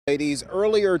Ladies,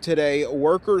 earlier today,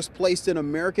 workers placed an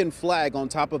American flag on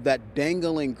top of that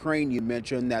dangling crane you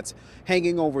mentioned that's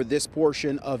hanging over this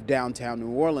portion of downtown New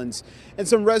Orleans. And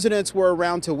some residents were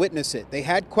around to witness it. They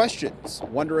had questions,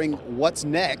 wondering what's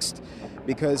next,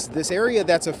 because this area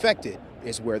that's affected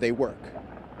is where they work.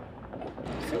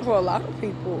 For a lot of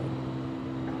people,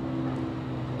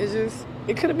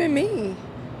 it could have been me.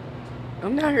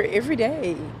 I'm not here every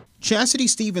day. Chastity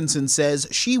Stevenson says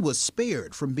she was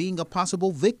spared from being a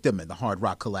possible victim in the Hard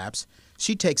Rock collapse.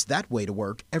 She takes that way to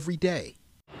work every day.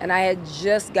 And I had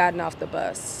just gotten off the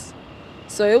bus,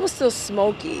 so it was still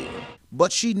smoky.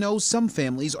 But she knows some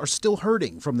families are still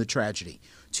hurting from the tragedy.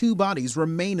 2 bodies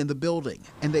remain in the building,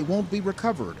 and they won't be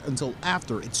recovered until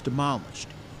after it's demolished.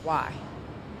 Why?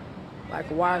 Like,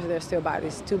 why are there still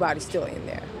 2 bodies still in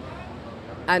there?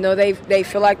 I know they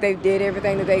feel like they did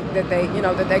everything that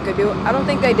they could do. I don't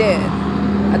think they did.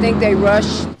 I think they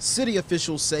rushed. City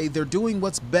officials say they're doing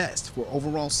what's best for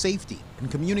overall safety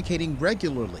and communicating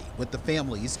regularly with the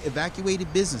families,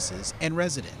 evacuated businesses, and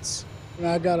residents.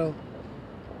 I got a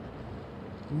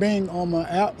Bing on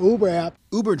my Uber app.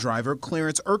 Uber driver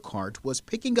Clarence Urquhart was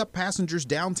picking up passengers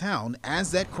downtown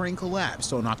as that crane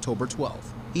collapsed on October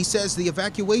 12th. He says the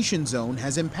evacuation zone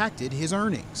has impacted his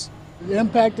earnings. It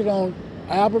impacted on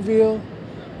Albertville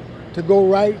to go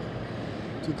right,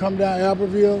 to come down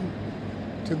Albertville,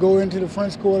 to go into the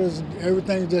French quarters.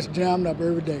 Everything's just jammed up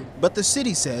every day. But the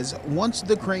city says once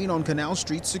the crane on Canal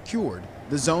Street secured,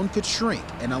 the zone could shrink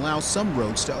and allow some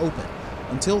roads to open.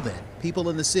 Until then, people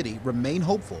in the city remain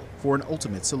hopeful for an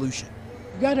ultimate solution.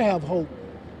 You got to have hope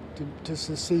to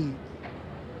succeed.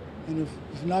 And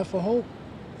if not for hope,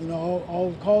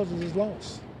 all causes is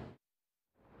lost.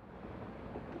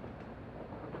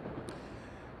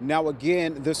 Now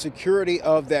again, the security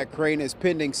of that crane is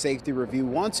pending safety review.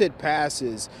 Once it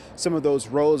passes, some of those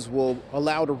roads will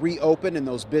allow to reopen and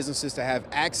those businesses to have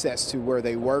access to where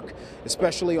they work,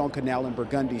 especially on Canal and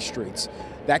Burgundy streets.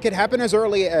 That could happen as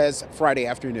early as Friday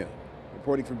afternoon.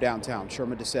 Reporting from downtown,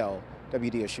 Sherman DeSalle,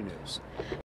 WDSU News.